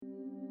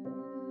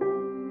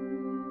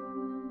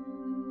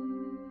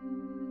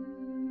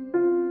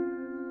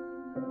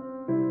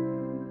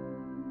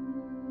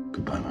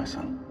my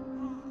son.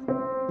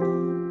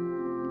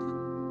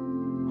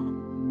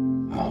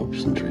 Our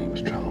hopes and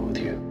dreams travel with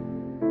you.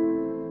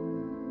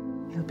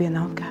 He'll be an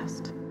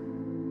outcast.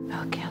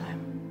 They'll kill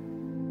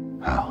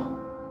him. How?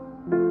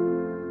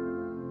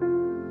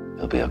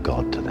 He'll be a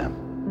god to them.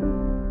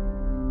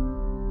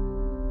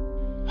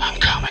 I'm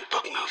comic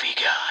book movie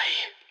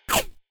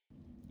guy.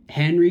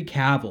 Henry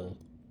Cavill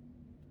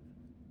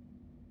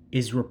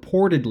is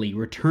reportedly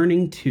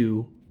returning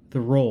to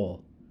the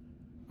role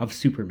of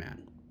Superman.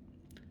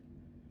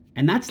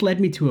 And that's led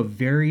me to a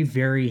very,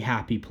 very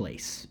happy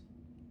place.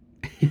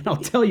 And I'll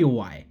tell you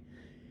why.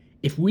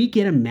 If we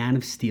get a Man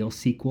of Steel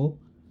sequel,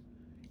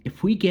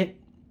 if we get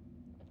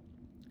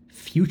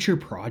future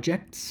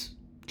projects,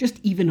 just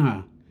even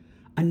a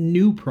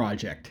new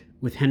project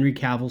with Henry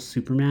Cavill's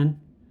Superman,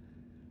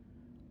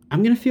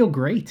 I'm going to feel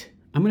great.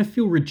 I'm going to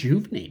feel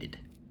rejuvenated,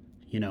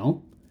 you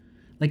know?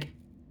 Like,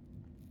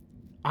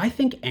 I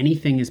think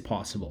anything is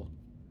possible.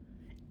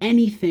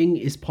 Anything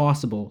is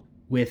possible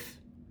with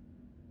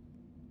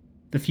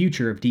the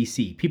future of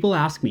DC. People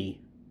ask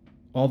me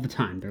all the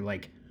time. They're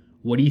like,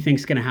 what do you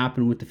think's going to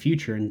happen with the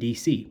future in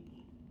DC?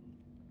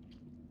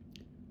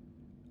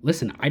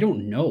 Listen, I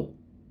don't know.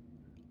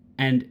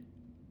 And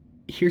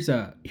here's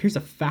a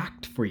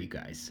fact for you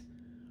guys.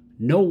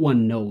 No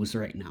one knows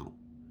right now.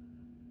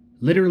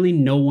 Literally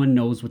no one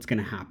knows what's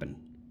going to happen.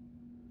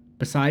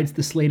 Besides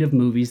the slate of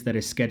movies that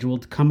is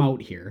scheduled to come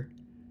out here,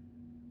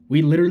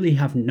 we literally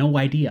have no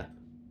idea.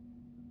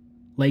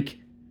 Like,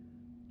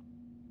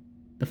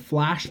 the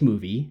Flash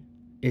movie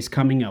is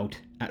coming out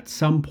at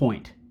some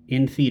point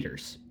in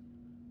theaters.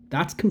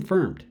 That's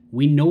confirmed.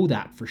 We know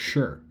that for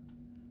sure.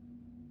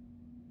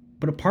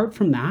 But apart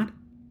from that,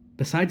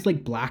 besides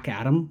like Black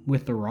Adam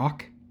with The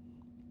Rock,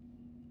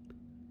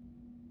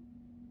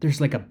 there's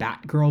like a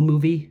Batgirl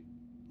movie.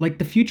 Like,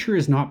 the future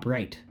is not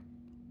bright,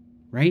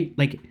 right?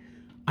 Like,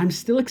 I'm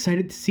still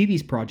excited to see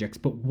these projects,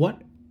 but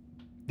what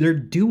they're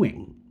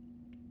doing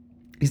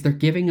is they're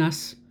giving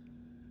us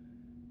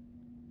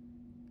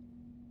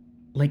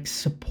like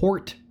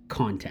support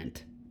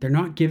content. They're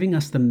not giving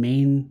us the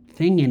main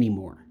thing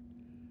anymore.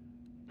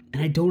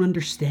 And I don't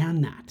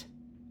understand that,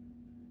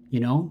 you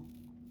know?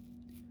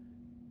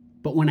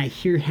 But when I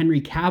hear Henry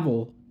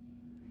Cavill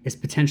is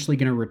potentially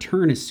going to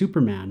return as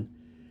Superman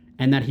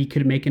and that he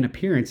could make an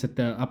appearance at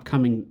the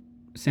upcoming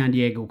San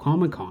Diego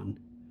Comic-Con,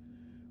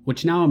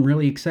 which now I'm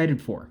really excited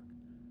for.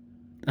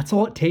 That's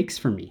all it takes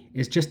for me,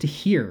 is just to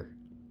hear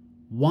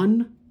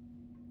one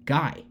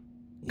guy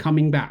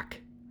coming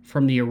back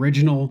from the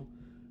original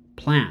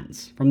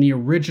plans, from the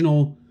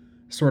original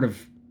sort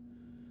of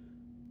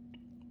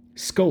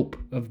scope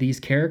of these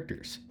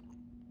characters.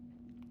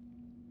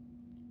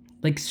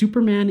 Like,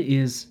 Superman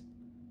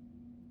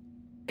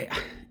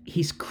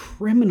he's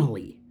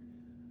criminally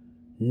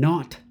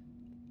not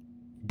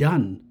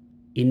done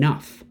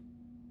enough.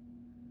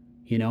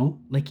 You know,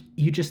 like,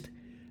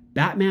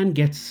 Batman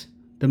gets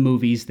the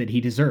movies that he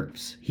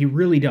deserves. He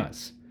really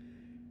does.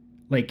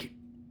 Like,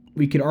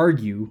 we could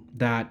argue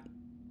that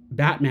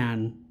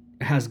Batman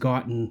has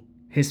gotten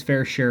his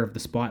fair share of the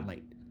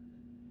spotlight.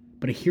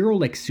 But a hero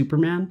like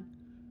Superman,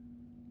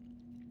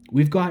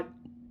 we've got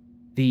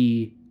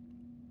the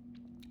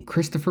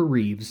Christopher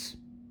Reeves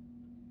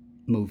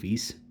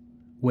movies,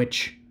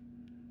 which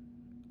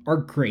are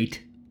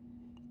great,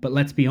 but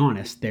let's be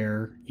honest,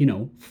 they're, you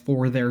know,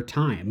 for their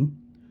time,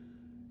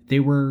 they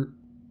were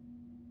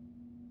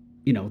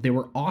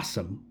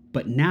awesome.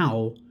 But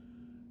now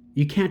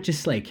you can't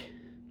just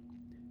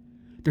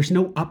there's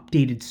no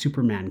updated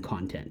Superman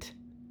content.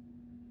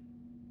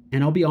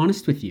 And I'll be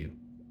honest with you,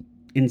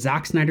 in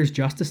Zack Snyder's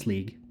Justice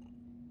League,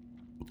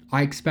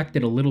 I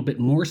expected a little bit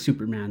more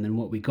Superman than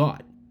what we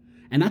got.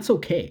 And that's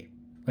okay.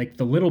 Like,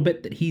 the little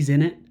bit that he's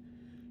in it,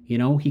 you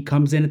know, he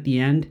comes in at the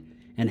end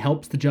and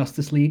helps the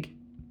Justice League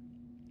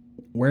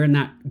wearing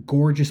that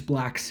gorgeous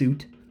black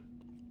suit.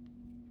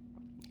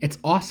 It's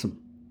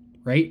awesome,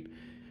 right?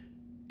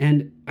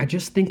 And I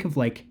just think of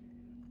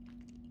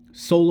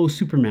solo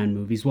Superman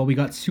movies. Well, we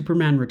got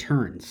Superman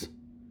Returns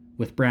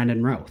with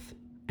Brandon Routh.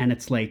 And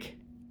it's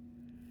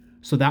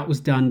so that was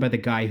done by the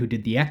guy who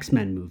did the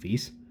X-Men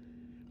movies.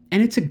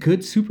 And it's a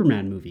good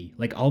Superman movie.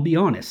 Like, I'll be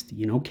honest,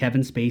 you know,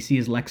 Kevin Spacey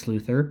as Lex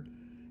Luthor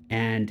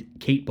and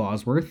Kate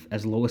Bosworth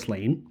as Lois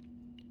Lane.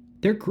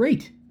 They're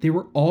great. They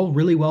were all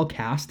really well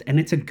cast, and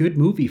it's a good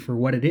movie for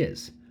what it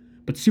is.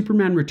 But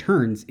Superman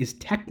Returns is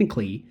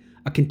technically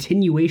a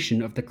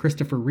continuation of the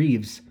Christopher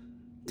Reeves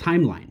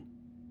timeline.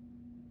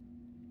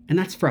 And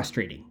that's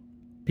frustrating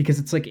because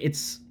it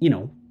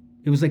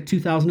was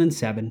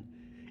 2007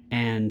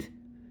 and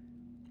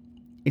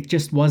it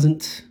just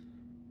wasn't,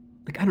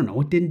 I don't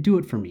know, it didn't do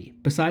it for me.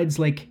 Besides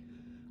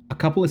a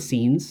couple of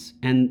scenes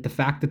and the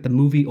fact that the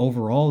movie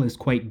overall is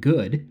quite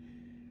good,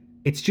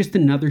 it's just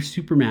another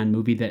Superman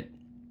movie that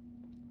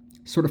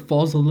sort of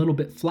falls a little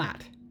bit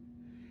flat.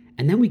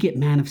 And then we get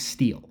Man of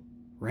Steel,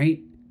 right?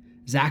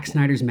 Zack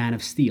Snyder's Man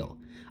of Steel,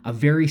 a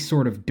very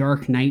sort of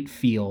Dark Knight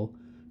feel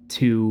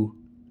to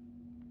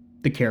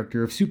the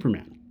character of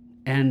Superman.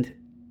 And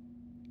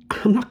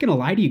I'm not going to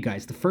lie to you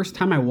guys, the first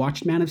time I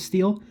watched Man of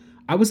Steel,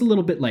 I was a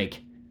little bit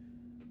like,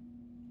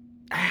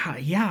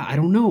 yeah, I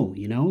don't know,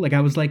 you know? Like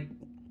I was like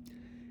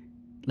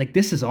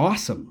this is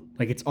awesome.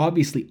 Like it's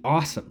obviously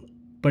awesome,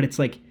 but it's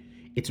like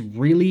it's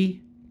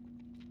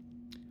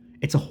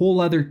a whole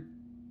other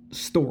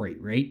story,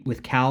 right?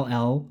 With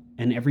Kal-El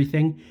and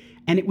everything.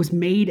 And it was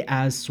made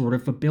as sort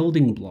of a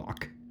building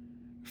block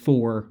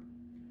for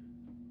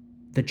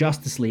the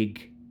Justice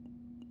League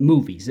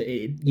movies.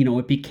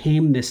 It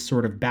became this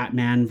sort of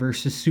Batman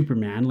versus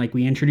Superman. Like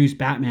we introduced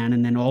Batman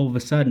and then all of a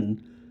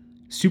sudden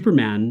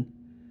Superman,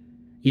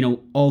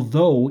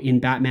 although in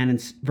Batman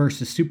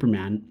versus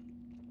Superman,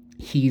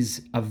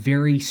 he's a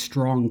very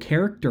strong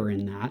character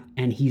in that.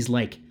 And he's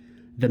like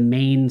the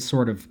main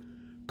sort of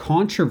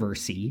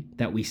controversy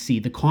that we see,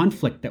 the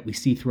conflict that we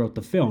see throughout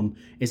the film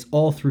is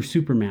all through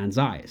Superman's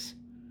eyes,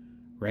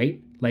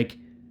 right? Like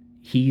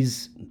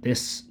he's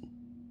this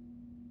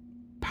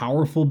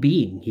powerful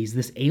being. He's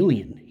this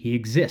alien. He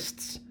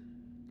exists.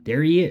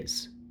 There he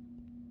is,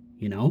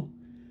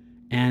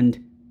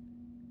 and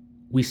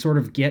we sort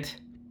of get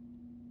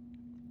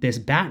this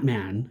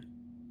Batman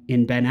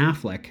in Ben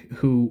Affleck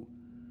who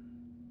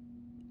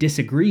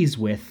disagrees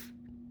with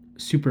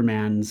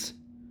Superman's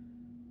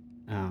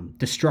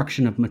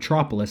destruction of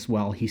Metropolis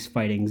while he's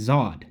fighting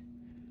Zod.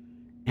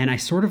 And I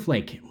sort of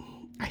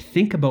I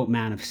think about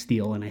Man of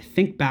Steel and I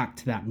think back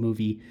to that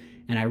movie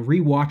and I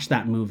rewatch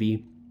that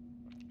movie.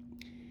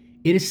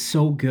 It is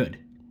so good.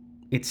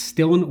 It's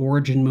still an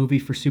origin movie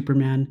for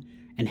Superman,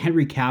 and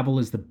Henry Cavill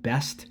is the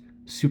best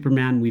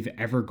Superman we've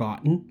ever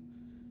gotten.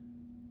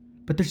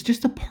 But there's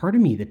just a part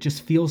of me that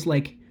just feels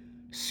like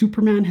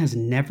Superman has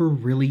never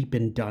really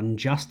been done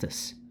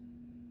justice.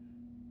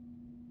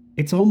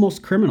 It's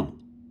almost criminal.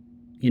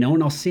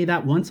 And I'll say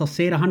that once, I'll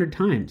say it 100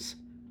 times.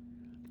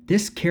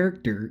 This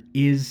character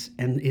is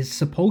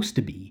supposed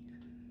to be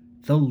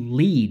the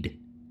lead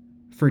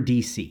for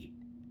DC.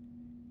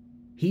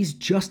 He's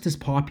just as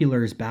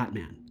popular as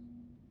Batman.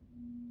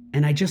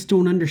 And I just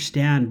don't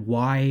understand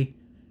why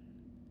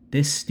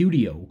this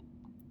studio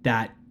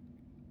that,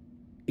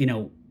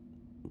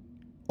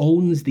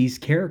 owns these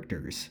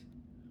characters,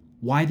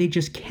 why they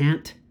just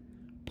can't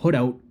put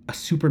out a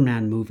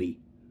Superman movie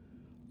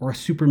or a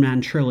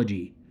Superman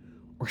trilogy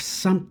or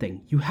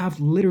something. You have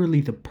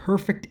literally the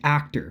perfect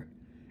actor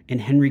in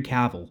Henry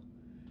Cavill,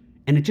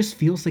 and it just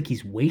feels like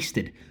he's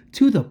wasted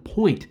to the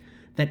point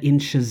that in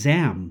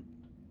Shazam,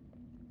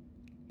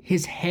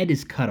 his head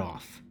is cut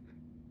off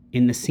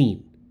in the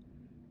scene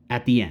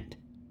at the end,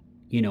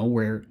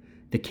 where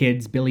the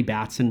kids, Billy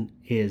Batson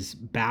is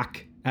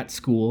back at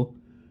school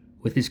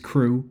with his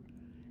crew,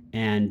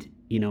 and,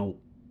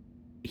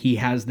 he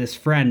has this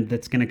friend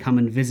that's going to come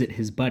and visit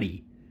his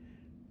buddy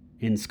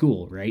in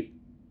school, right?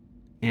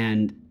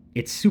 And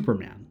it's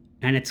Superman.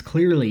 And it's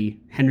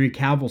clearly Henry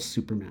Cavill's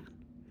Superman.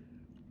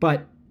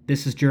 But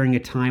this is during a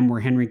time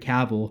where Henry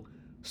Cavill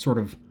sort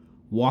of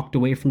walked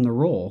away from the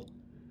role.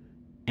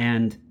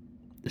 And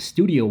the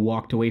studio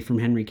walked away from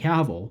Henry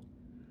Cavill.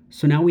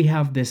 So now we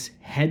have this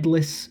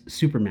headless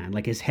Superman.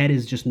 Like his head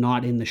is just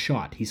not in the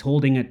shot. He's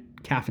holding a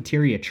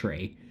cafeteria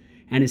tray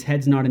and his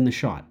head's not in the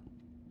shot.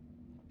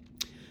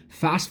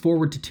 Fast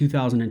forward to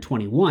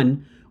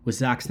 2021 with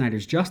Zack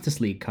Snyder's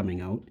Justice League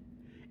coming out,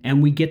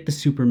 and we get the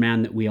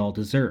Superman that we all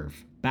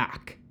deserve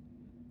back.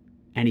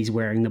 And he's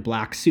wearing the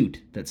black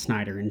suit that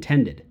Snyder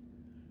intended,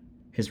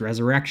 his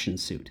resurrection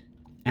suit.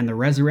 And the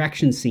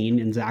resurrection scene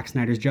in Zack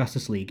Snyder's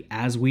Justice League,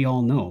 as we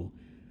all know,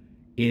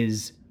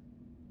 is,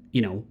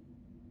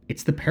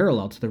 it's the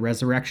parallel to the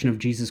resurrection of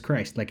Jesus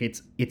Christ. Like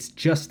it's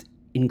just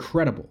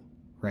incredible,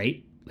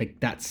 right? Like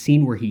that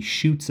scene where he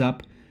shoots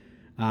up,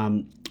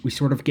 we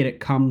sort of get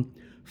it come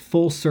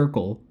full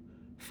circle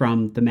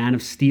from the Man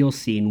of Steel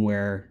scene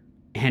where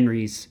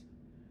Henry's,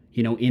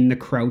 in the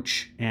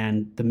crouch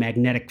and the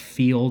magnetic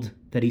field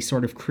that he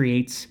sort of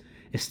creates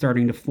is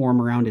starting to form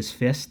around his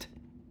fist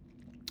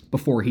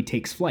before he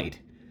takes flight.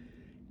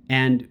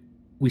 And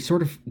we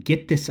sort of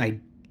get this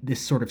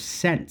sort of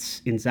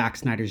sense in Zack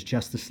Snyder's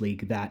Justice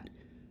League that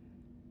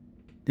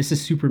this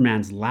is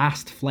Superman's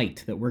last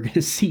flight that we're going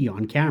to see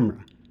on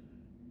camera.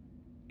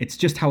 It's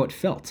just how it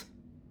felt.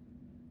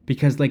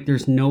 Because,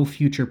 there's no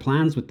future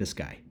plans with this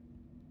guy.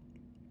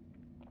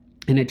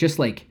 And it just,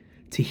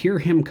 to hear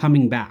him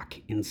coming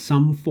back in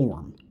some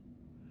form,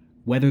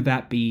 whether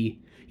that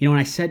be, and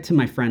I said to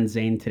my friend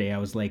Zane today, I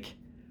was like,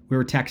 we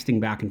were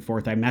texting back and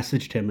forth. I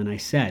messaged him and I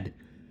said,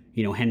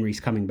 Henry's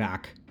coming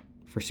back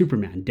for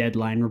Superman.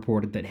 Deadline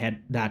reported that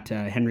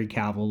Henry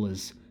Cavill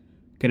is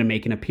going to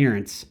make an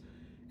appearance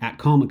at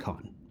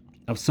Comic-Con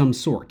of some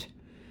sort.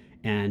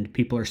 And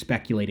people are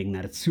speculating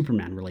that it's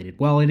Superman related.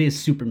 Well, it is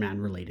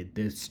Superman related.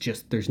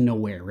 There's no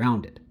way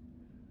around it.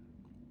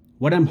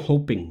 What I'm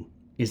hoping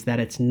is that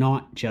it's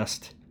not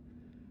just,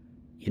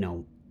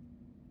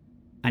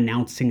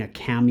 announcing a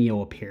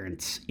cameo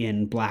appearance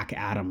in Black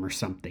Adam or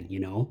something,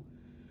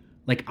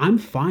 I'm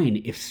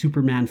fine if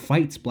Superman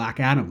fights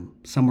Black Adam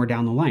somewhere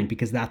down the line,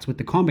 because that's what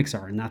the comics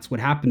are, and that's what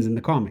happens in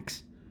the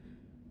comics.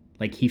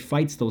 He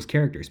fights those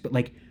characters. But,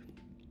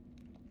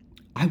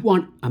 I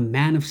want a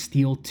Man of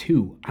Steel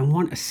 2. I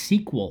want a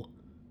sequel.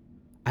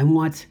 I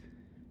want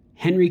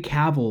Henry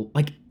Cavill.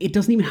 Like, it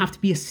doesn't even have to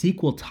be a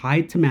sequel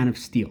tied to Man of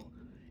Steel.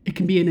 It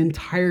can be an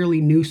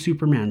entirely new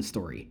Superman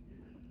story.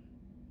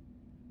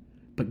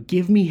 But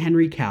give me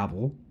Henry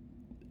Cavill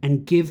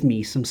and give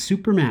me some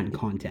Superman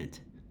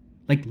content.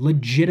 Like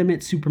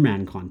legitimate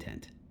Superman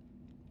content.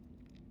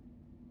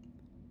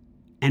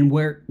 And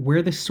where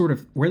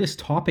this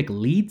topic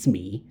leads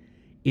me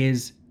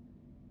is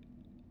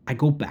I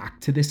go back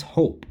to this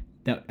hope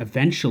that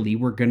eventually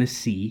we're going to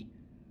see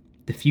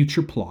the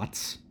future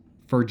plots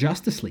for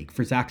Justice League,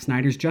 for Zack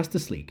Snyder's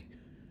Justice League.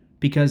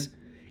 Because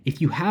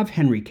if you have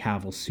Henry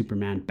Cavill's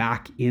Superman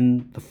back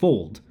in the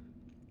fold,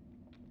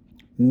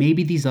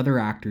 maybe these other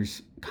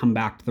actors come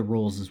back to the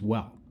roles as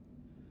well.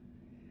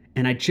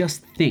 And I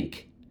just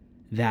think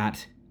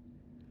that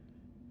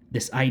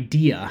this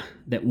idea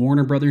that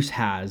Warner Brothers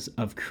has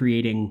of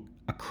creating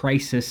a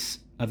Crisis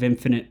of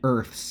Infinite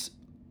Earths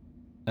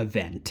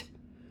event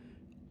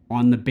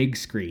on the big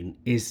screen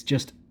is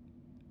just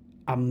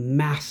a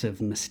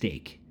massive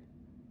mistake.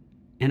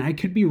 And I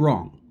could be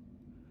wrong.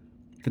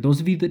 For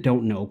those of you that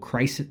don't know,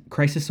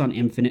 Crisis on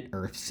Infinite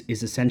Earths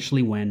is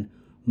essentially when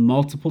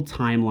multiple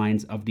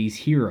timelines of these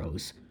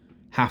heroes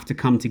have to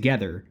come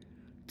together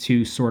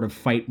to sort of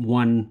fight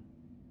one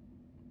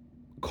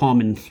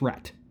common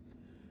threat.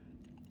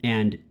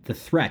 And the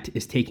threat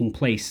is taking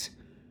place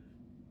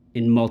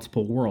in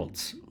multiple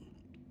worlds.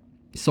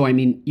 So, I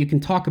mean, you can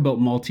talk about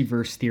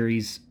multiverse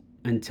theories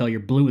until you're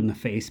blue in the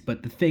face,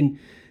 but the thing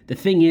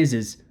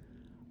is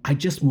I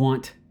just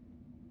want,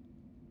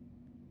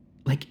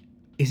 like,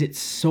 is it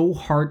so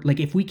hard? Like,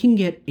 if we can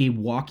get a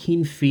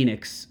Joaquin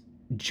Phoenix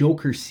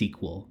Joker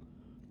sequel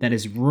that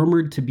is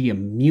rumored to be a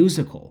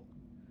musical,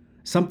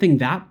 something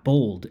that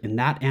bold and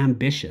that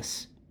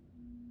ambitious,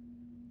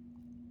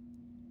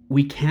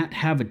 we can't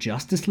have a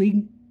Justice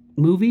League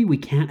movie. We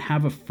can't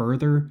have a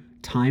further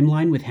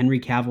timeline with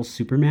Henry Cavill's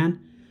Superman.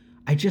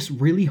 I just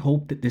really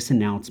hope that this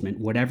announcement,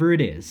 whatever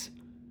it is,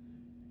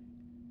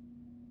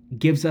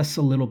 gives us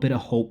a little bit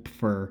of hope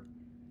for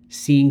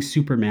seeing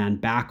Superman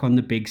back on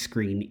the big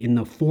screen in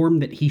the form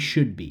that he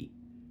should be,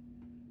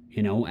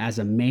 you know, as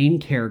a main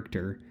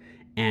character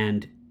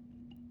and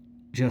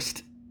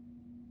just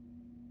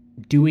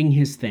doing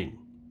his thing,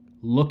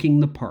 looking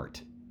the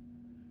part.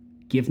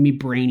 Give me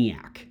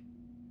Brainiac,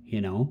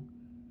 you know?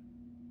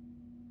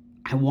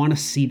 I want to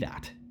see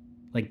that.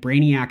 Like,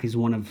 Brainiac is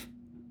one of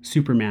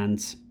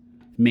Superman's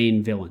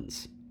main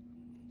villains.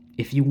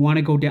 If you want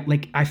to go down,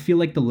 like, I feel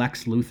like the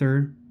Lex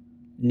Luthor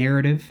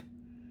narrative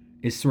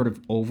is sort of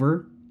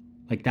over.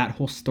 Like, that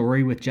whole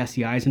story with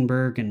Jesse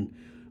Eisenberg and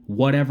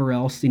whatever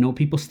else, you know,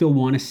 people still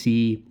want to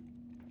see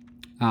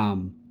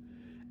Ben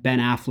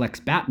Affleck's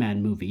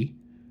Batman movie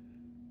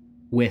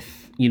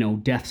with, you know,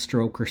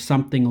 Deathstroke or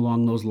something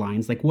along those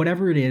lines. Like,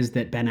 whatever it is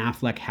that Ben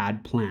Affleck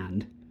had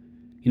planned.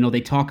 You know,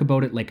 they talk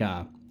about it like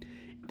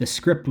the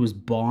script was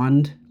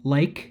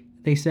Bond-like,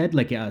 they said,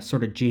 like a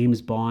sort of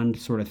James Bond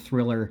sort of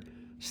thriller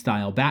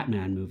style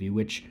Batman movie,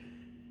 which,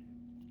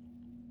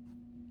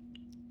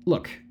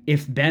 look,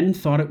 if Ben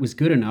thought it was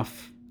good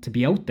enough to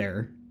be out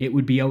there, it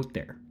would be out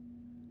there.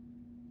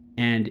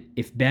 And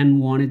if Ben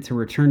wanted to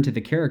return to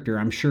the character,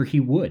 I'm sure he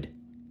would.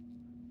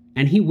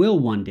 And he will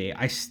one day.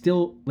 I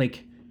still,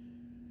 like,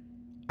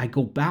 I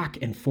go back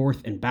and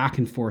forth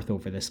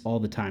over this all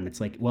the time.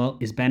 It's like, well,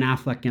 is Ben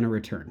Affleck going to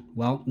return?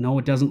 Well, no,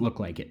 it doesn't look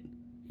like it.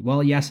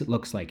 Well, yes, it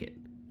looks like it.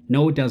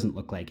 No, it doesn't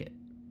look like it.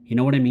 You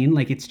know what I mean?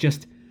 Like, it's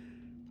just,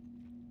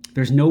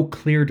 there's no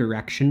clear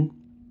direction.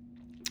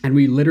 And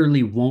we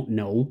literally won't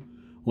know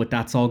what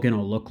that's all going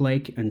to look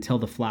like until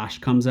The Flash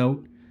comes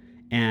out.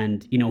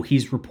 And, you know,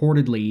 he's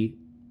reportedly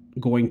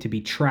going to be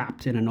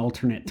trapped in an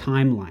alternate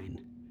timeline.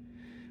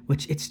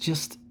 Which, it's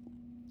just,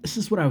 this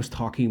is what I was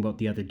talking about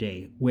the other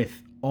day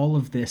with all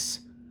of this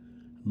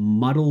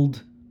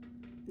muddled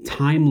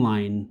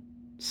timeline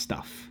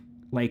stuff.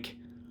 Like,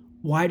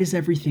 why does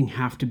everything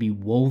have to be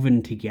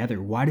woven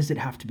together? Why does it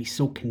have to be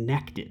so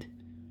connected?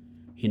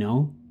 You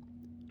know?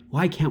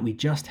 Why can't we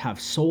just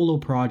have solo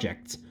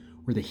projects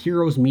where the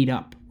heroes meet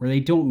up, where they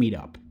don't meet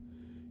up?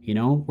 You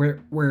know?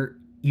 Where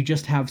you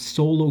just have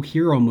solo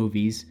hero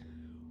movies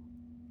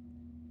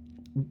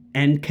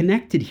and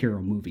connected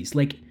hero movies.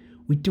 Like,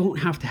 we don't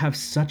have to have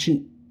such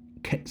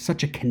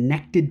a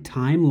connected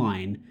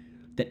timeline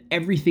that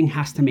everything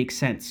has to make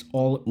sense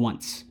all at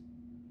once.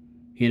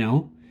 You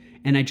know?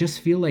 And I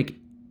just feel like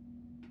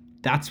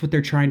that's what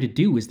they're trying to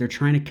do, is they're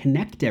trying to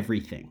connect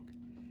everything.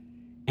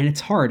 And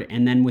it's hard.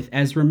 And then with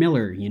Ezra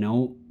Miller, you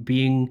know,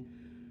 being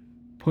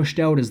pushed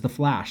out as the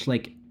Flash,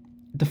 like,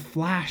 the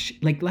Flash,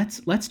 like,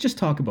 let's just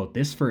talk about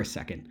this for a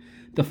second.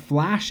 The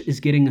Flash is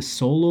getting a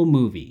solo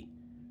movie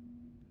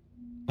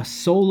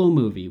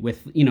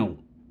with, you know,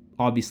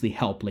 obviously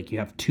help. Like, you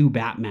have 2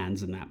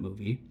 Batmans in that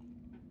movie.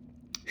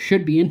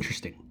 Should be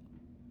interesting.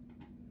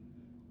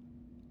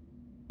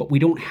 But we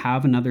don't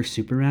have another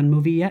Superman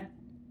movie yet,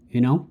 you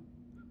know?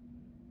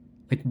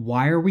 Like,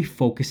 why are we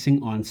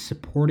focusing on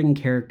supporting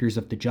characters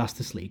of the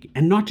Justice League?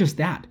 And not just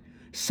that,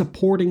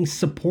 supporting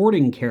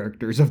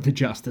characters of the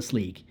Justice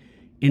League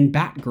in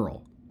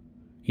Batgirl.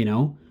 You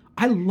know,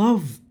 I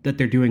love that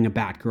they're doing a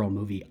Batgirl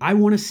movie. I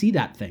want to see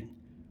that thing.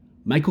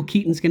 Michael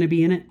Keaton's going to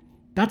be in it.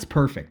 That's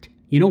perfect.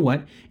 You know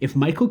what? If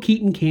Michael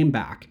Keaton came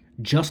back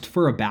just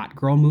for a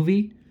Batgirl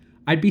movie,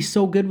 I'd be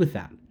so good with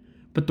that.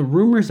 But the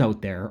rumors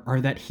out there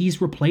are that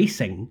he's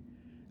replacing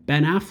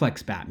Ben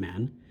Affleck's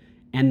Batman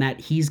and that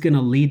he's going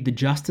to lead the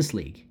Justice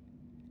League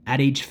at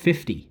age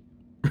 50,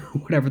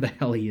 whatever the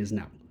hell he is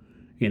now.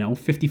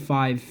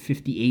 55,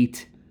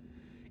 58.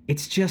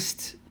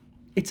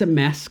 It's a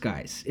mess,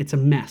 guys. It's a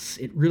mess.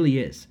 It really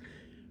is.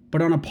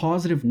 But on a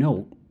positive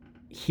note,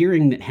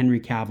 hearing that Henry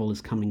Cavill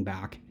is coming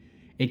back,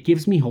 it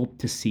gives me hope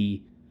to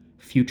see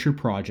future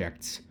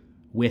projects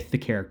with the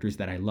characters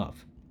that I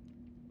love.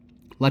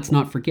 Let's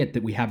not forget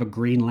that we have a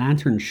Green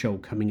Lantern show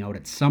coming out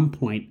at some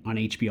point on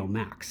HBO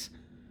Max.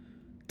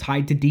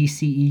 Tied to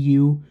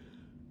DCEU,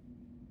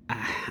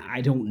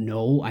 I don't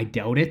know. I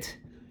doubt it.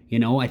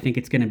 I think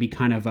it's going to be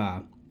kind of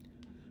a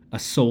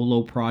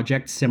solo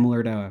project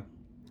similar to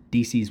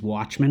DC's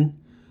Watchmen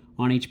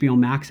on HBO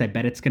Max. I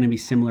bet it's going to be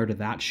similar to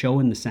that show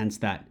in the sense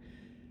that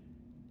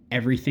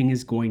everything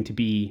is going to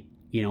be,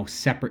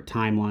 separate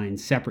timelines,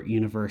 separate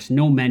universe,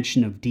 no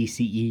mention of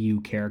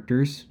DCEU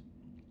characters.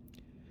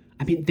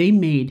 I mean, they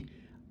made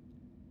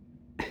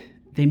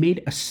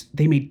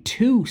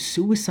 2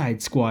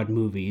 Suicide Squad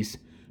movies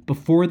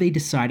before they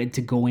decided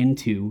to go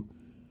into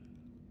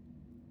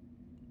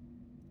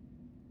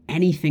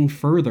anything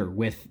further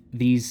with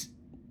these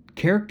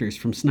characters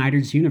from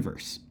Snyder's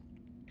universe.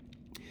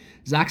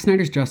 Zack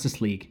Snyder's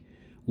Justice League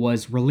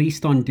was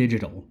released on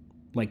digital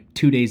like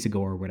 2 days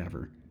ago or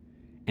whatever.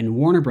 And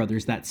Warner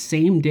Brothers that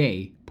same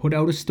day put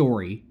out a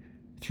story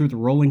through the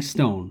Rolling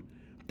Stone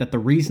that the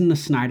reason the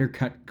Snyder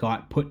Cut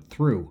got put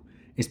through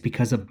is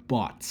because of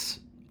bots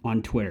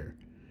on Twitter.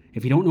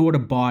 If you don't know what a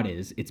bot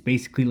is, it's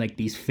basically like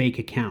these fake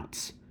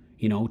accounts,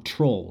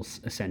 trolls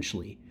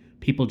essentially.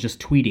 People just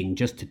tweeting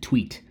just to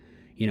tweet,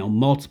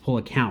 multiple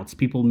accounts,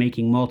 people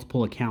making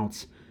multiple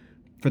accounts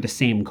for the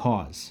same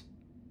cause.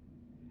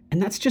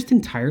 And that's just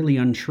entirely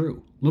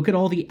untrue. Look at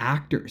all the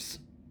actors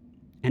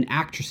and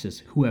actresses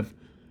who have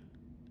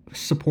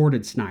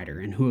supported Snyder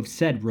and who have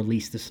said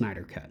release the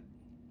Snyder Cut.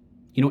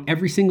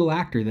 Every single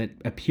actor that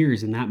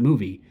appears in that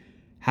movie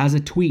has a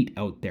tweet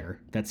out there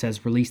that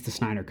says release the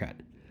Snyder Cut.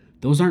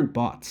 Those aren't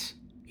bots.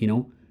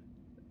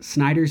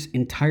 Snyder's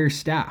entire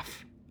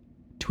staff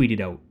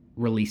tweeted out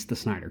release the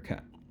Snyder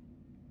Cut.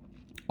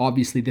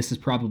 Obviously, this is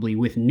probably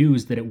with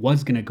news that it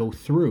was going to go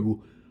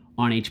through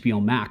on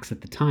HBO Max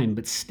at the time,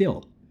 but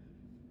still,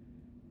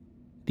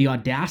 the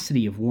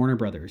audacity of Warner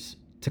Brothers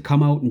to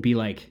come out and be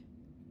like,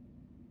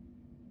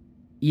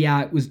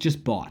 yeah, it was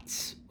just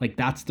bots. Like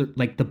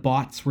the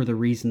bots were the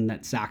reason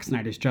that Zack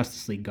Snyder's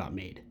Justice League got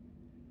made.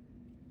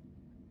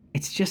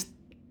 It's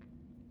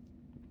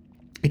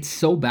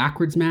so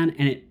backwards, man,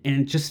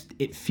 and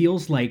it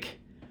feels like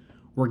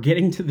we're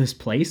getting to this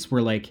place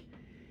where like,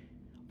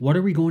 what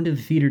are we going to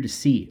the theater to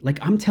see? Like,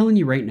 I'm telling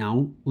you right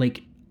now,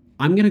 like,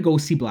 I'm gonna go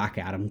see Black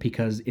Adam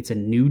because it's a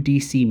new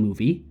DC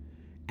movie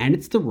and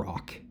it's The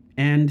Rock.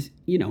 And,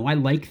 I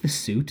like the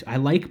suit. I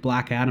like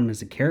Black Adam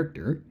as a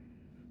character.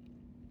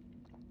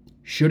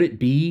 Should it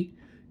be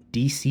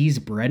DC's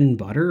bread and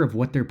butter of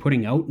what they're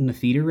putting out in the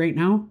theater right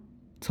now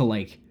to,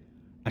 like,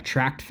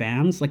 attract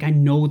fans? Like, I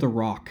know The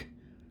Rock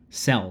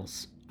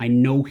sells. I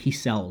know he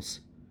sells.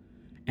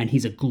 And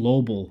he's a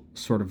global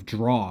sort of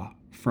draw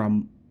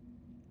from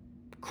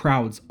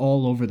crowds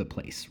all over the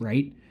place,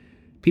 right?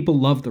 People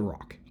love The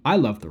Rock. I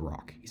love The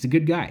Rock. He's a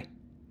good guy.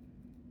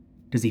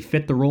 Does he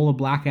fit the role of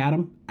Black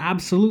Adam?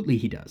 Absolutely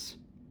he does.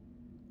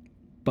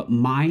 But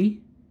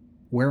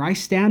where I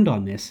stand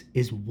on this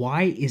is,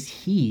 why is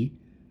he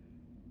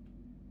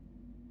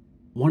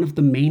one of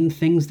the main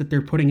things that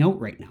they're putting out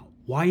right now?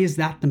 Why is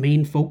that the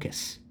main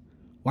focus?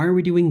 Why are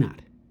we doing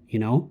that?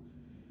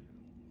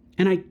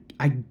 And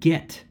I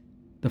get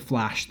the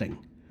Flash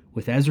thing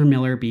with Ezra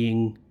Miller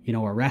being,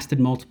 arrested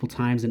multiple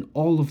times and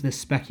all of this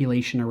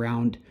speculation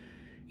around,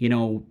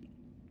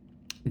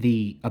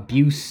 the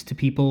abuse to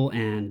people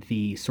and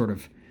the sort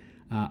of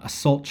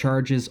assault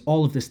charges,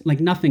 all of this, like,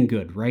 nothing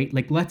good, right?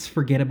 Like, let's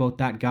forget about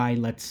that guy.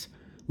 Let's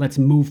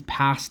move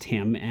past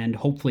him and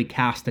hopefully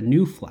cast a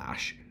new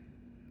Flash.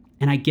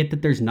 And I get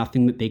that there's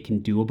nothing that they can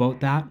do about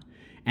that,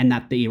 and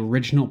that the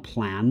original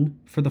plan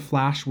for the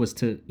Flash was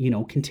to,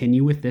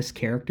 continue with this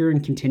character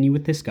and continue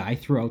with this guy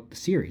throughout the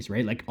series,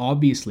 right? Like,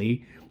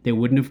 obviously, they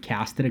wouldn't have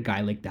casted a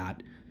guy like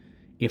that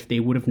if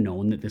they would have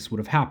known that this would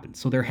have happened.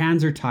 So their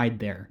hands are tied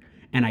there.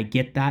 And I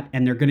get that,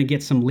 and they're going to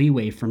get some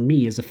leeway from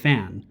me as a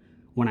fan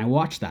when I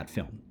watch that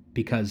film,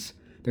 because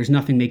there's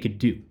nothing they could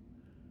do.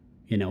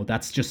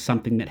 That's just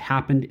something that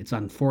happened. It's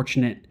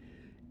unfortunate,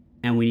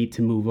 and we need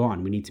to move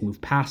on. We need to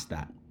move past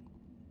that.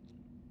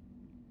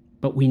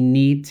 But we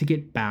need to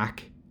get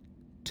back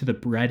to the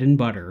bread and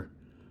butter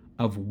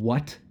of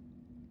what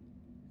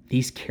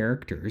these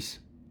characters,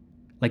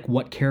 like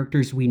what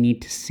characters we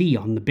need to see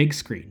on the big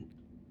screen.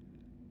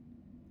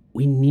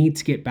 We need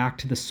to get back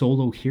to the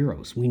solo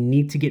heroes. We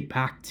need to get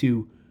back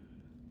to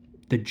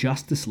the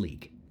Justice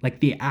League. like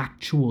the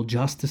actual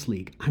Justice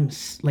League.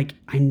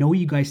 I know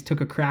you guys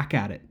took a crack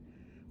at it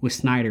with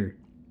Snyder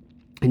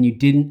and you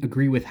didn't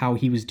agree with how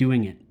he was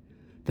doing it.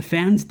 The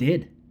fans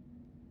did.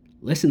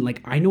 Listen,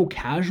 like, I know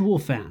casual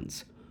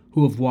fans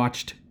who have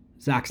watched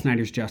Zack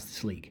Snyder's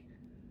Justice League,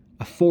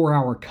 a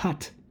 4-hour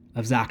cut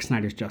of Zack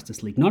Snyder's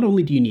Justice League. Not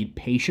only do you need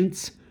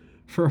patience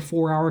for a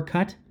 4-hour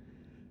cut,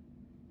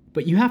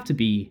 but you have to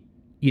be,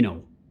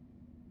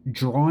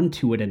 drawn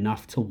to it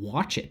enough to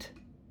watch it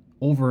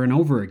over and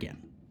over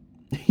again.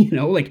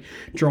 Like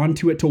drawn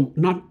to it to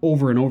not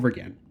over and over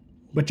again,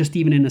 but just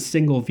even in a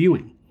single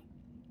viewing.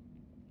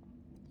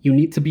 You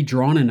need to be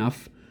drawn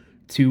enough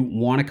to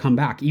want to come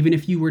back, even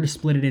if you were to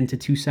split it into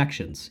 2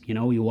 sections.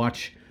 You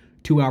watch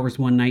 2 hours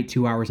one night,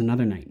 2 hours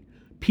another night.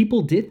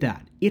 People did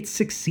that. It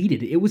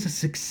succeeded. It was a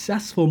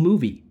successful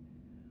movie.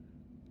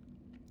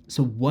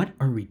 So what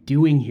are we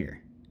doing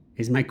here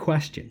is my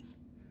question.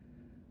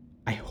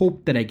 I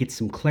hope that I get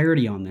some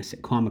clarity on this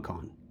at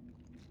Comic-Con.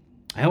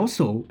 I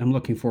also am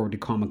looking forward to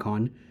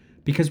Comic-Con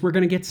because we're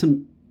going to get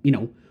some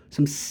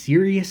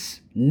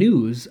serious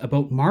news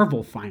about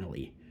Marvel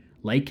finally,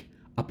 like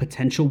a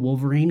potential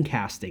Wolverine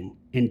casting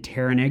in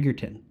Taron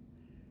Egerton.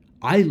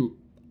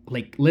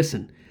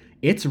 Listen,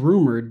 it's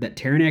rumored that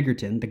Taron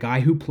Egerton, the guy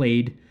who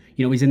played,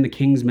 he's in The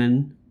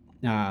Kingsman,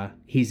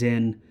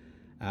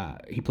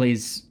 he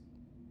plays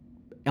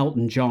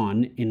Elton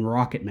John in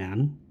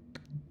Rocketman.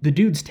 The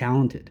dude's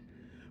talented.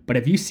 But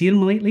have you seen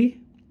him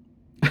lately?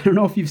 I don't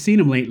know if you've seen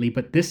him lately,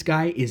 but this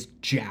guy is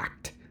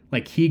jacked.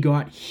 Like, he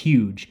got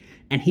huge.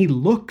 And he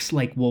looks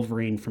like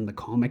Wolverine from the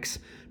comics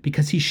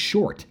because he's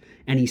short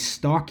and he's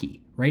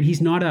stocky, right?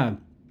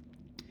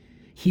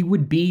 He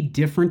would be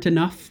different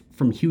enough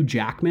from Hugh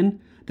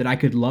Jackman that I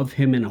could love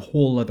him in a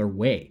whole other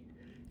way.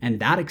 And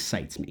that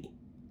excites me.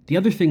 The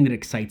other thing that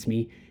excites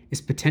me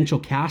is potential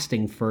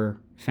casting for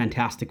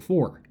Fantastic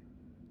Four.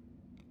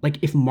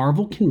 Like, if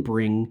Marvel can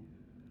bring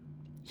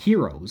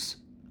heroes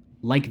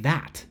like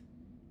that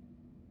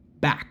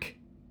back,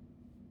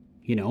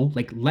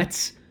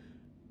 let's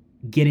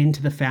get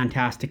into the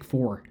Fantastic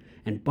Four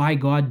and by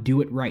God, do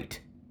it right.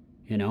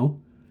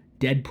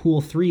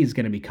 Deadpool 3 is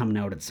going to be coming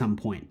out at some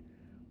point.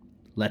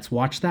 Let's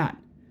watch that.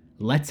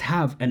 Let's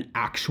have an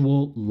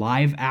actual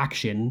live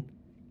action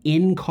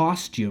in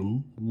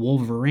costume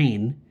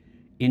Wolverine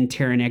in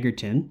Taron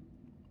Egerton.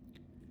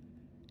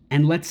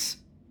 And let's,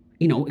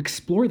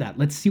 explore that.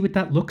 Let's see what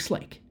that looks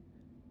like.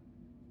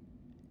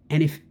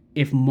 And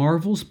if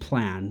Marvel's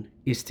plan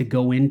is to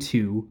go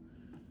into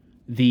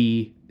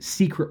the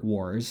Secret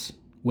Wars,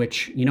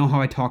 which, how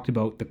I talked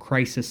about the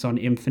Crisis on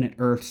Infinite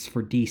Earths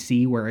for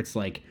DC, where it's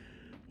like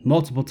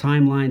multiple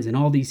timelines and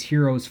all these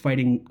heroes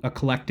fighting a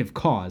collective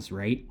cause,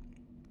 right?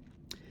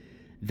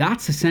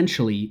 That's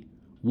essentially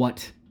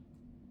what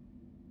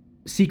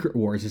Secret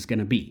Wars is going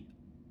to be.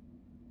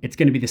 It's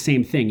going to be the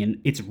same thing,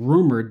 and it's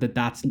rumored that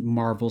that's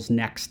Marvel's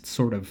next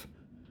sort of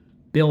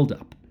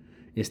build-up,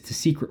 is to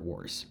Secret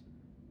Wars.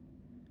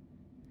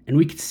 And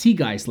we could see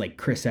guys like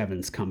Chris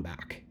Evans come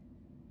back.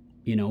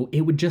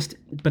 It would just...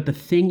 But the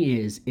thing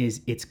is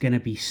it's going to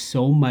be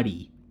so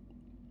muddy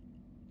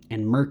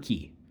and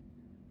murky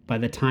by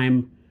the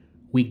time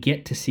we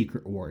get to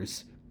Secret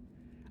Wars.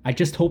 I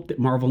just hope that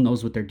Marvel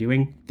knows what they're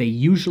doing. They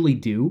usually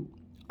do.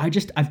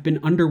 I've been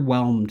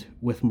underwhelmed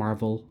with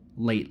Marvel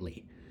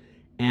lately.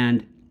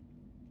 And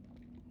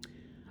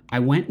I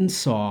went and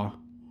saw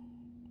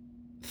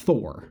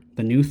Thor,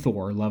 the new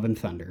Thor, Love and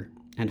Thunder,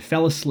 and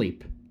fell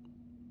asleep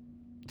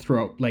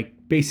throughout,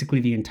 basically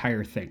the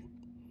entire thing.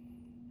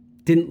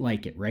 Didn't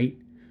like it, right?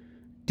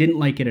 Didn't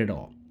like it at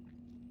all.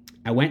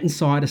 I went and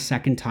saw it a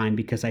second time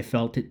because I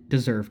felt it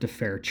deserved a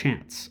fair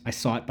chance. I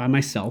saw it by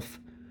myself,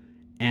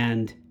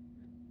 and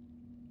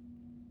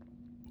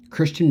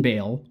Christian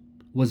Bale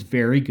was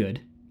very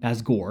good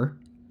as Gore,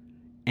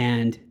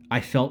 and I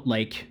felt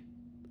like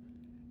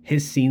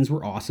his scenes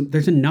were awesome.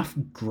 There's enough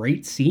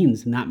great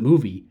scenes in that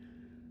movie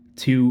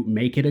to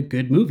make it a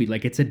good movie.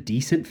 It's a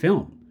decent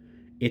film.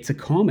 It's a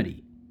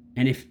comedy.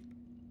 And if,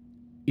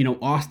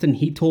 Austin,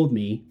 he told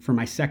me for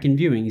my second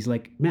viewing, he's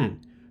like,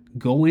 man,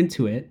 go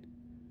into it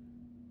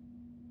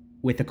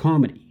with a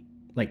comedy,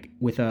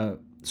 with a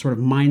sort of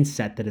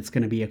mindset that it's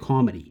going to be a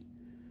comedy.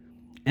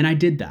 And I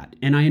did that,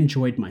 and I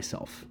enjoyed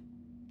myself.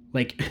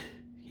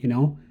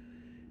 I'm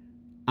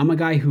a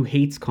guy who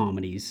hates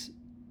comedies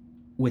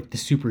with the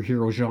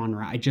superhero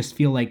genre. I just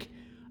feel like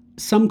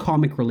some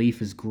comic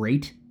relief is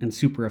great and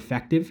super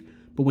effective,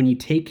 but when you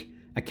take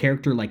a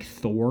character like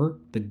Thor,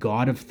 the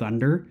god of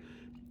thunder,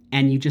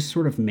 and you just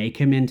sort of make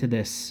him into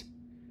this,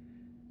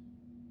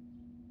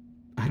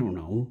 I don't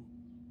know,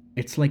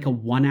 it's like a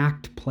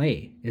one-act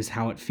play is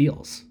how it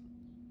feels.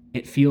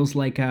 It feels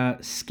like a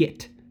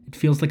skit. It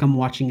feels like I'm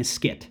watching a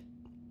skit.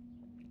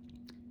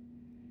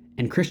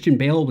 And Christian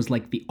Bale was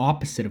like the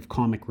opposite of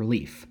comic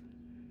relief.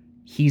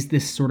 He's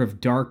this sort of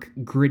dark,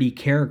 gritty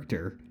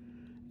character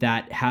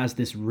that has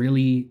this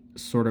really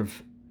sort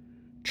of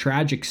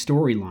tragic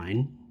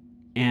storyline,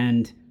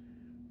 and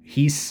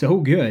he's so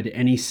good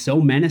and he's so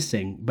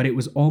menacing, but it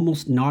was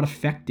almost not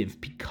effective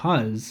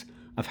because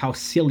of how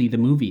silly the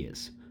movie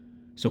is.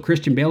 So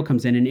Christian Bale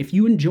comes in, and if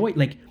you enjoy,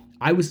 like,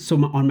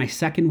 on my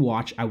second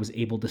watch, I was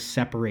able to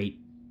separate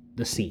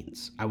the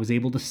scenes. I was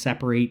able to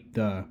separate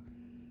the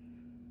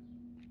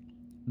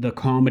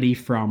comedy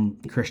from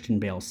Christian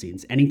Bale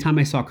scenes. Anytime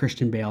I saw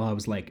Christian Bale, I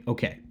was like,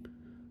 okay,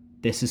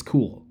 this is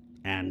cool,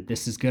 and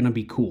this is gonna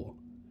be cool.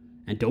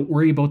 And don't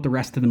worry about the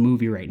rest of the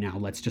movie right now.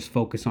 Let's just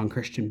focus on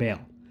Christian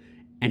Bale.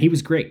 And he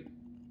was great.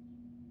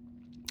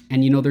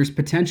 And, there's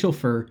potential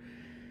for,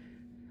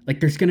 like,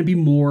 there's going to be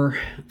more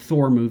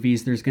Thor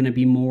movies. There's going to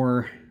be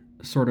more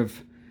sort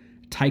of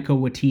Taika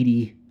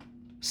Waititi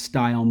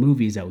style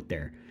movies out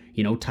there.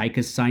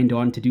 Taika's signed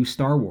on to do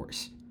Star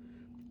Wars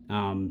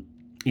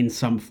in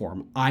some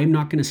form. I'm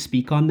not going to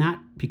speak on that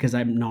because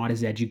I'm not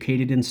as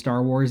educated in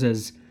Star Wars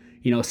as,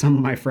 some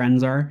of my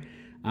friends are.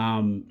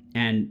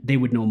 And they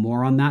would know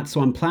more on that.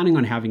 So I'm planning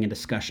on having a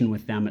discussion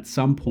with them at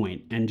some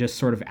point and just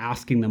sort of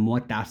asking them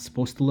what that's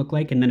supposed to look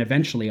like. And then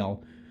eventually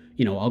I'll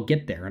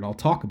get there and I'll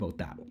talk about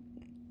that.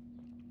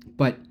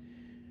 But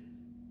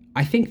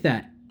I think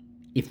that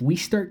if we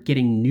start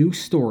getting new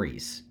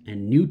stories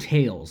and new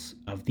tales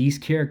of these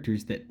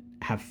characters that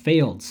have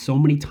failed so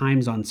many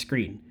times on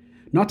screen,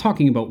 not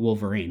talking about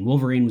Wolverine.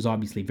 Wolverine was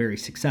obviously very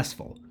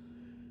successful.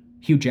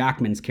 Hugh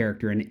Jackman's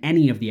character in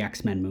any of the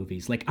X-Men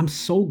movies. Like, I'm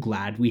so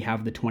glad we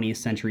have the 20th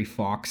Century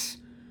Fox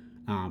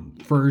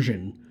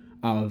version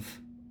of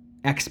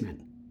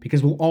X-Men,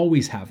 because we'll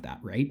always have that,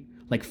 right?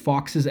 Like,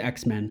 Fox's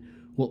X-Men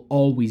will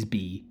always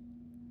be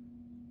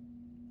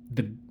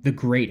the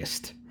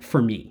greatest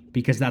for me,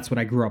 because that's what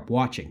I grew up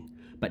watching.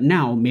 But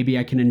now maybe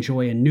I can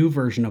enjoy a new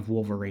version of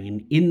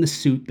Wolverine in the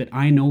suit that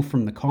I know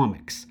from the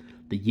comics,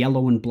 the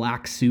yellow and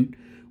black suit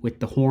with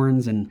the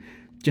horns, and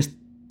just,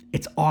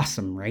 it's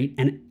awesome, right?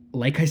 And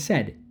like I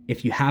said,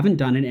 if you haven't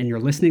done it and you're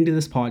listening to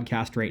this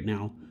podcast right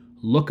now,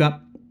 look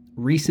up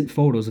recent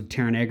photos of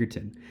Taron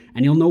Egerton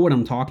and you'll know what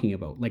I'm talking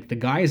about. Like, the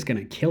guy is going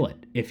to kill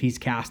it if he's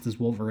cast as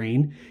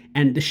Wolverine.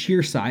 And the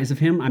sheer size of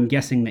him, I'm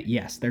guessing that,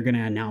 yes, they're going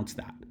to announce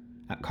that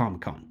at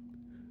Comic-Con.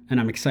 And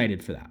I'm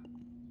excited for that.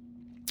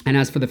 And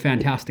as for the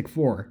Fantastic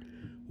Four,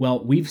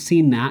 well, we've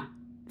seen that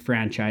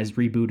franchise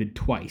rebooted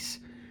twice.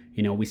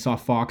 We saw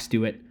Fox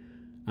do it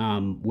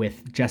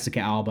with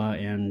Jessica Alba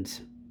and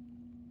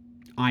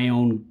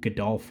Ione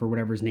Godolph, or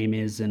whatever his name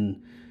is.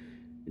 And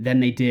then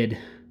they did,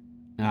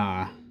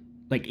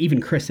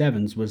 even Chris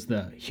Evans was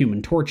the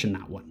Human Torch in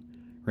that one,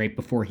 right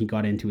before he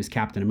got into his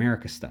Captain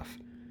America stuff.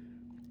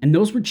 And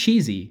those were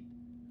cheesy,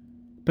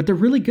 but they're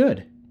really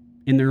good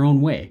in their own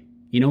way.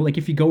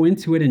 If you go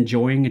into it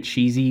enjoying a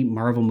cheesy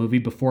Marvel movie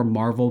before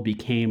Marvel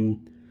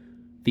became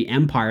the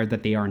empire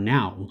that they are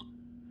now,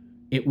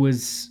 it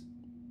was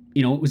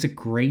a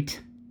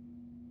great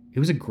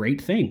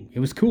thing. It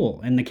was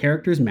cool. And the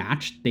characters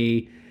matched.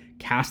 They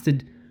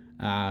casted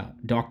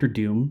Dr.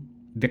 Doom,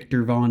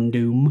 Victor Von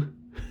Doom.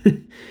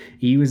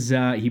 he was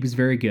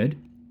very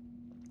good.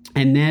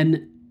 And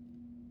then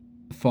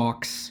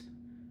Fox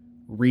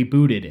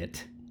rebooted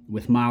it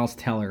with Miles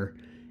Teller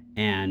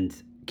and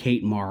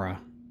Kate Mara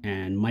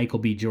and Michael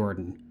B.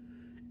 Jordan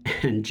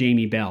and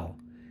Jamie Bell.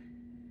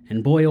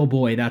 And boy, oh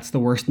boy, that's the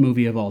worst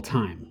movie of all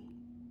time.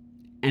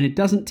 And it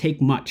doesn't take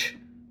much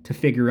to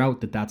figure out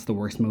that that's the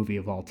worst movie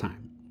of all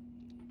time.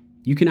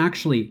 You can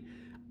actually,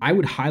 I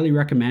would highly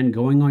recommend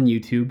going on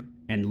YouTube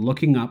and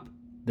looking up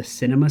the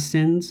cinema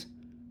sins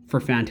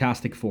for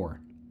Fantastic Four.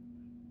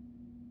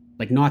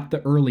 Like, not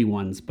the early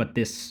ones, but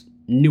this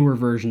newer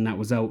version that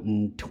was out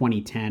in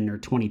 2010 or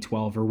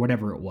 2012 or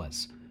whatever it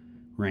was,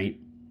 right?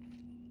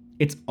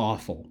 It's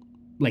awful.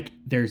 Like,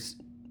 there's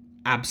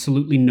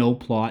absolutely no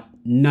plot.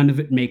 None of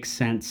it makes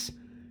sense.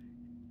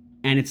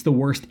 And it's the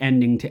worst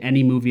ending to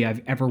any movie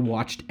I've ever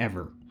watched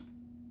ever.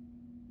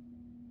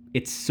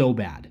 It's so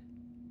bad.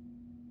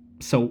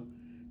 So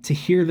to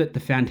hear that the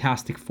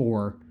Fantastic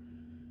Four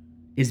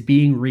is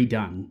being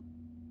redone,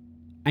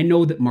 I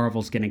know that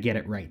Marvel's going to get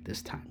it right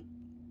this time.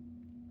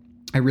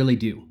 I really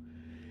do.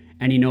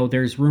 And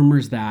there's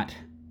rumors that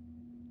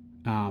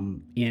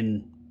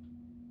in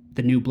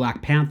the new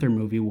Black Panther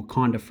movie,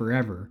 Wakanda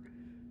Forever,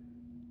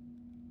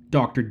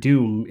 Dr.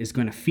 Doom is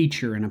going to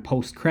feature in a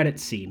post-credit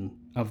scene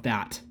of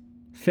that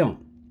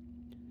film.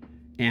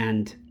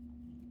 And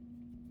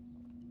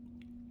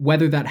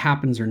whether that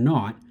happens or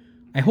not,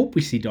 I hope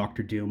we see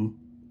Dr. Doom,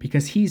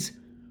 because he's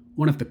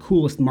one of the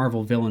coolest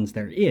Marvel villains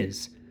there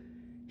is.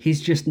 He's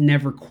just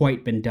never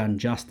quite been done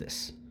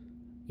justice,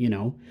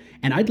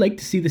 And I'd like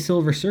to see the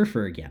Silver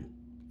Surfer again.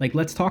 Like,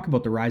 let's talk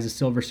about the Rise of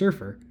Silver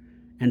Surfer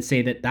and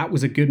say that that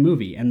was a good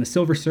movie. And the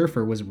Silver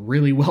Surfer was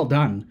really well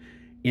done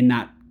in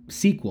that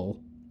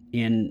sequel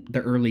in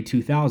the early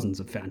 2000s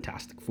of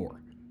Fantastic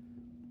Four.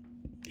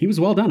 He was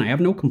well done. I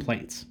have no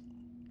complaints.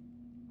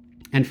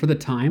 And for the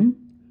time,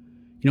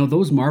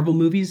 those Marvel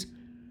movies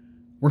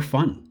were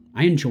fun.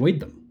 I enjoyed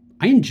them.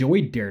 I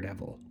enjoyed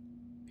Daredevil,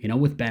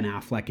 with Ben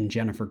Affleck and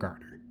Jennifer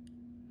Garner.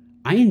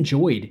 I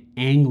enjoyed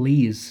Ang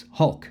Lee's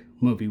Hulk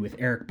movie with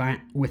Eric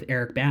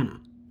Bana.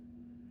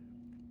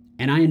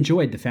 And I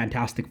enjoyed the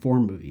Fantastic Four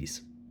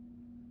movies.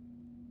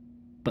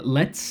 But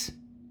let's,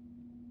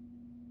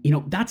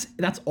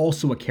 that's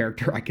also a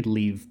character I could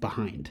leave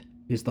behind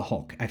is the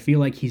Hulk. I feel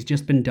like he's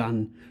just been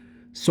done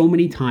so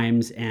many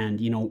times, and,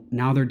 you know,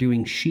 now they're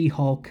doing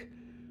She-Hulk,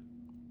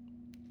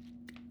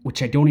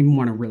 which I don't even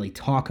want to really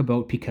talk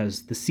about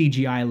because the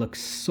CGI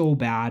looks so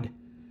bad,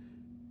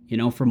 you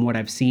know, from what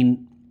I've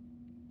seen.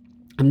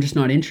 I'm just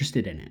not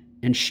interested in it.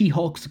 And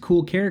She-Hulk's a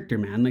cool character,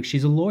 man. Like,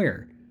 she's a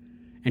lawyer,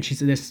 and she's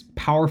this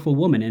powerful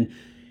woman, and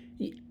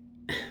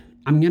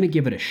I'm going to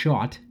give it a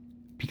shot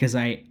because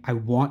I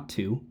want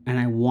to, and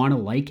I want to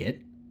like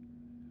it.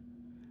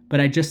 But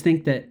I just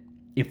think that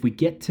if we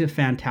get to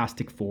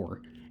Fantastic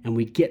Four and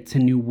we get to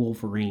New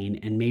Wolverine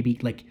and maybe,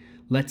 like,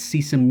 let's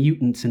see some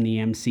mutants in the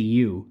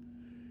MCU,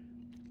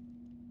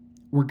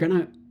 we're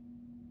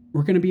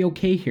gonna be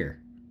okay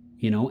here,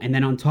 you know? And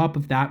then on top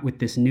of that, with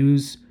this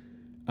news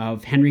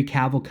of Henry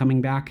Cavill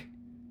coming back,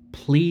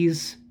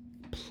 please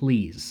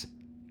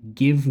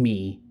give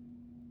me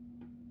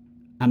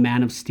a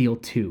Man of Steel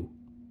 2,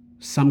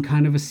 some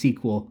kind of a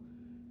sequel.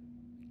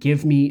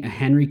 Give me a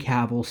Henry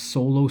Cavill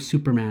solo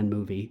Superman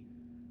movie.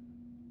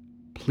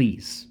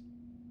 Please.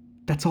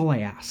 That's all I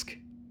ask.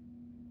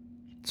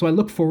 So I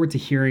look forward to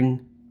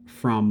hearing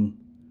from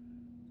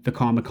the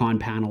Comic-Con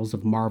panels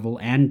of Marvel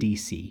and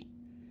DC.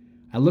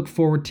 I look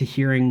forward to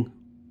hearing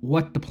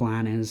what the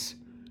plan is,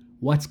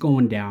 what's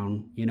going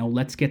down. You know,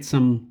 let's get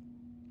some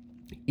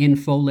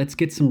info, let's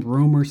get some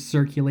rumors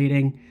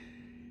circulating.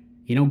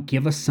 You know,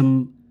 give us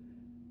some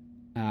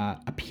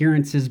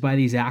appearances by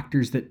these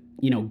actors that,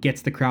 you know,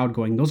 gets the crowd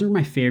going. Those are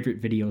my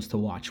favorite videos to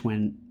watch,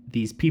 when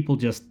these people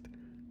just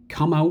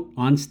come out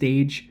on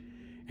stage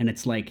and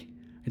it's like,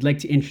 I'd like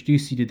to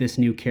introduce you to this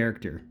new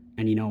character.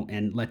 And, you know,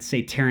 and let's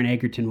say Taron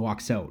Egerton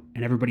walks out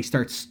and everybody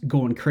starts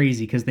going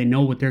crazy because they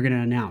know what they're going to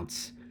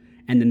announce.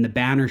 And then the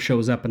banner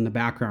shows up in the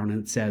background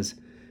and it says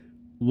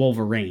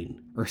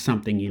Wolverine or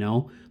something, you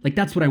know? Like,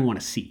 that's what I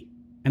want to see.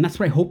 And that's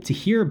what I hope to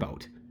hear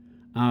about.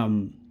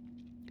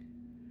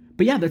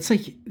 But yeah,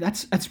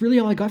 that's really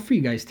all I got for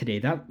you guys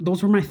today.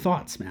 Those were my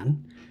thoughts,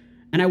 man.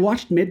 And I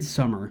watched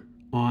Midsommar,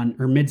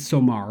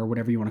 or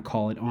whatever you want to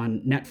call it, on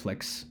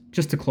Netflix,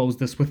 just to close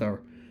this with a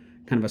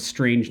kind of a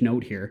strange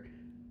note here.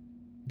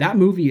 That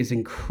movie is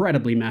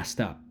incredibly messed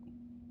up.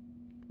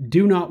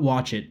 Do not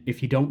watch it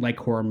if you don't like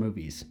horror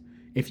movies.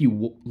 If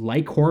you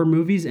like horror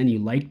movies and you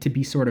like to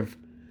be sort of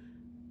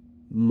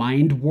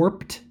mind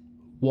warped,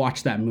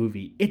 watch that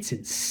movie. It's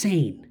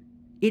insane.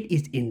 It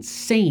is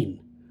insane.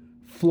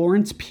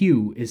 Florence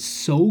Pugh is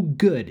so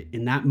good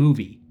in that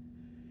movie.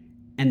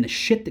 And the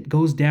shit that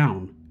goes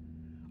down,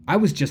 I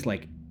was just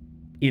like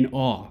in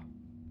awe.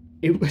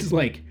 It was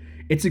like,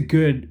 it's a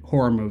good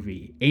horror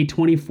movie.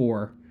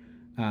 A24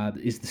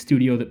 is the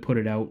studio that put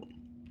it out.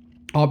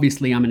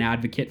 Obviously, I'm an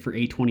advocate for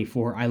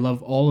A24. I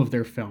love all of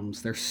their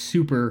films. They're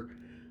super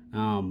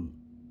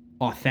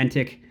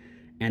authentic,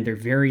 and they're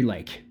very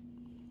like,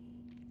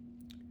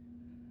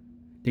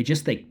 they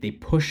just like, they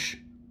push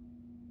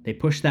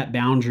that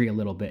boundary a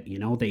little bit, you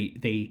know?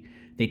 They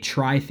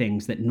try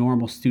things that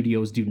normal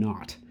studios do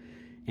not.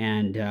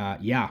 And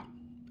yeah,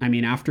 I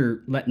mean,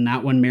 after letting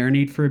that one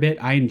marinate for a bit,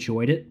 I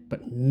enjoyed it,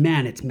 but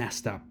man, it's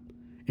messed up.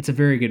 It's a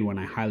very good one.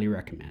 I highly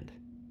recommend.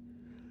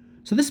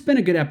 So this has been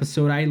a good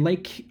episode. I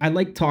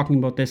like talking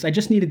about this. I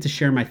just needed to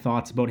share my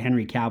thoughts about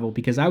Henry Cavill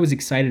because I was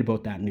excited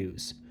about that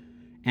news.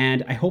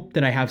 And I hope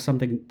that I have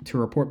something to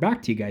report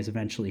back to you guys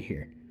eventually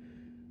here.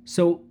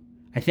 So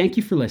I thank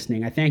you for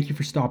listening. I thank you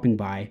for stopping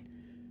by.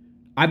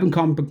 I've been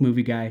Comic Book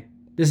Movie Guy.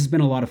 This has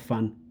been a lot of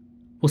fun.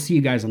 We'll see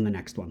you guys on the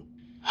next one.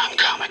 I'm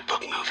Comic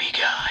Book Movie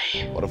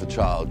Guy. What if a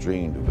child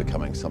dreamed of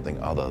becoming something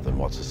other than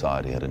what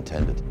society had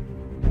intended?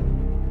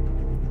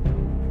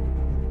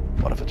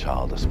 What if a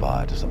child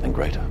aspired to something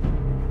greater?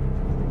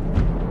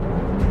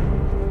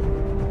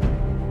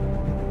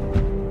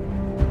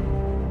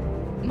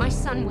 My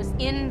son was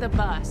in the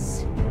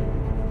bus.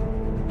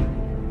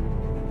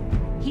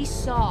 He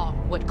saw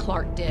what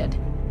Clark did.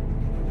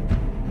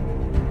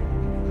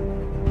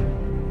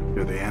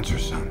 You're the answer,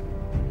 son.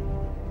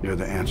 You're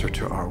the answer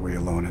to are we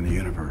alone in the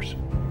universe?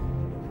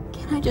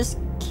 Can I just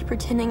keep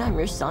pretending I'm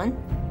your son?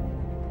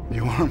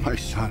 You are my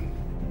son.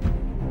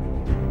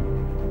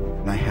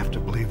 And I have to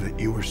believe that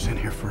you were sent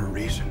here for a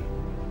reason.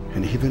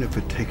 And even if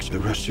it takes the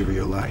rest of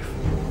your life,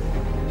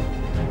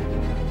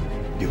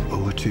 you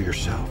owe it to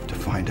yourself to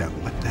find out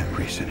what that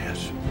reason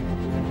is.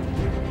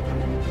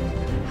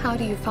 How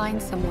do you find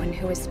someone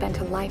who has spent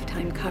a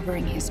lifetime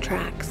covering his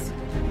tracks?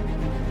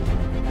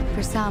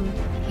 For some,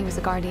 he was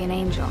a guardian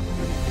angel.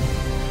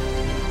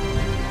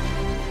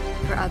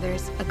 For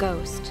others, a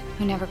ghost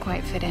who never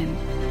quite fit in.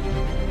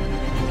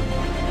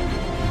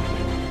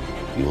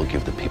 You will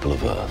give the people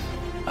of Earth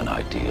an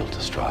ideal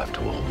to strive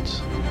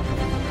towards.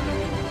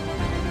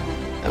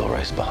 They will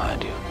race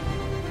behind you.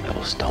 They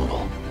will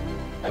stumble.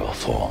 They will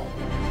fall.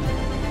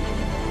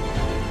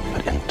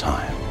 But in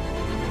time,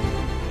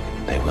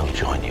 they will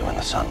join you in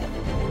the sun.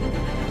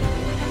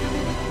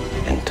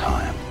 In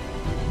time,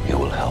 you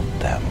will help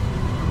them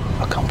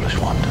accomplish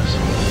wonders.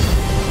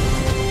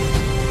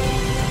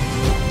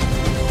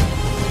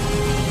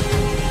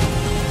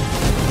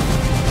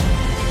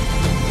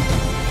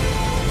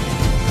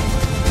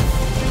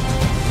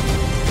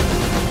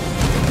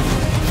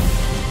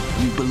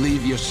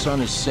 son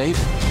is safe?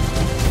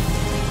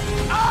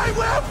 I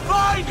will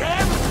find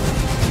him!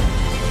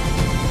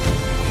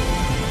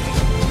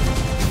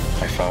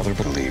 My father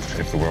believed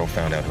that if the world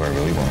found out who I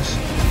really was,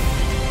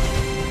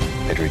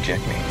 they'd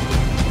reject me.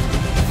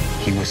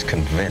 He was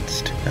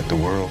convinced that the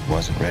world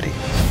wasn't ready.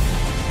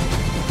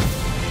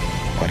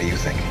 What do you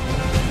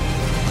think?